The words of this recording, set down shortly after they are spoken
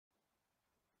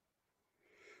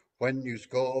When you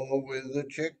score with a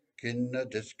chick in a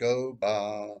disco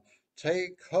bar,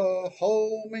 take her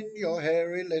home in your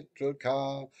hairy little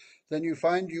car. Then you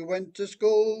find you went to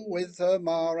school with her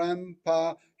ma and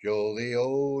pa. You're the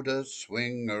oldest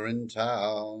swinger in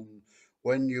town.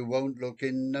 When you won't look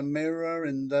in the mirror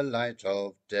in the light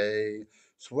of day,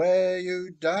 swear you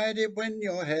dyed it when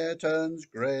your hair turns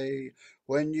grey.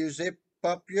 When you zip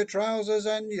up your trousers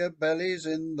and your belly's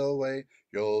in the way,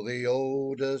 you're the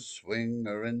oldest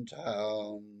swinger in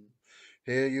town.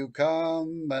 Here you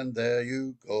come and there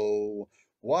you go,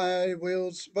 wide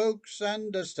wheel spokes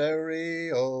and a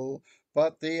stereo,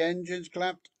 but the engine's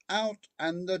clapped out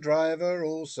and the driver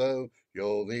also.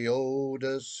 You're the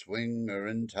oldest swinger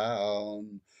in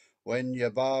town. When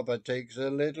your barber takes a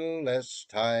little less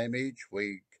time each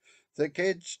week, the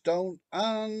kids don't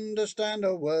understand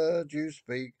a word you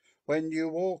speak. When you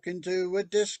walk into a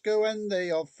disco and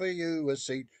they offer you a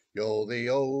seat, you're the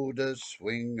oldest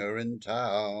swinger in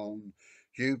town.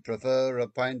 You prefer a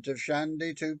pint of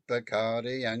shandy to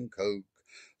Bacardi and Coke.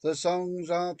 The songs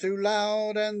are too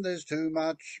loud and there's too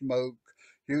much smoke.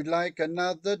 You'd like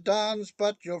another dance,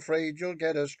 but you're afraid you'll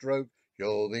get a stroke.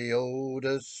 You're the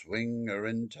oldest swinger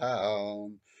in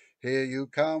town. Here you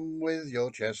come with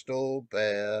your chest all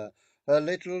bare, a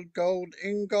little gold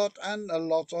ingot and a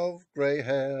lot of grey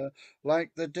hair.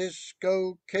 Like the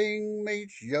disco king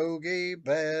meets Yogi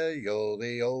Bear, you're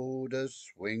the oldest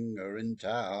swinger in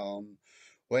town.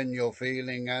 When you're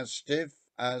feeling as stiff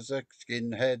as a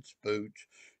skinhead's boot,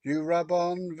 you rub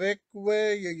on Vic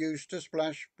where you used to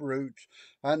splash Brute,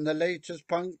 and the latest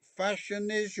punk fashion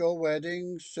is your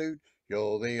wedding suit.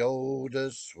 You're the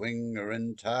oldest swinger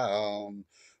in town.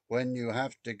 When you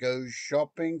have to go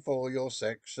shopping for your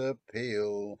sex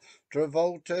appeal,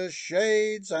 Travolta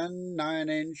shades and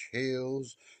 9-inch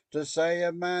heels, to say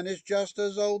a man is just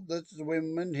as old as the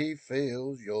women he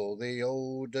feels. You're the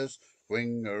oldest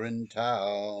swinger in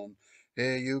town.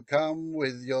 Here you come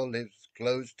with your lips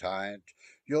closed tight.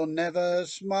 You'll never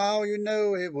smile, you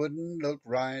know it wouldn't look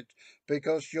right,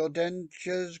 because your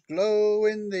dentures glow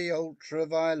in the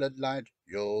ultraviolet light.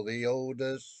 You're the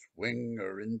oldest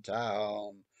swinger in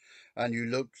town. And you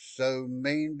look so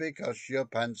mean because your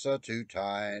pants are too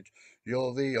tight.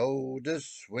 You're the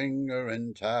oldest swinger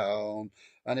in town,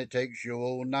 and it takes you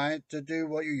all night to do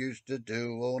what you used to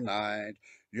do all night.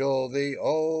 You're the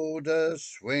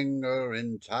oldest swinger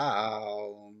in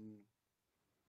town.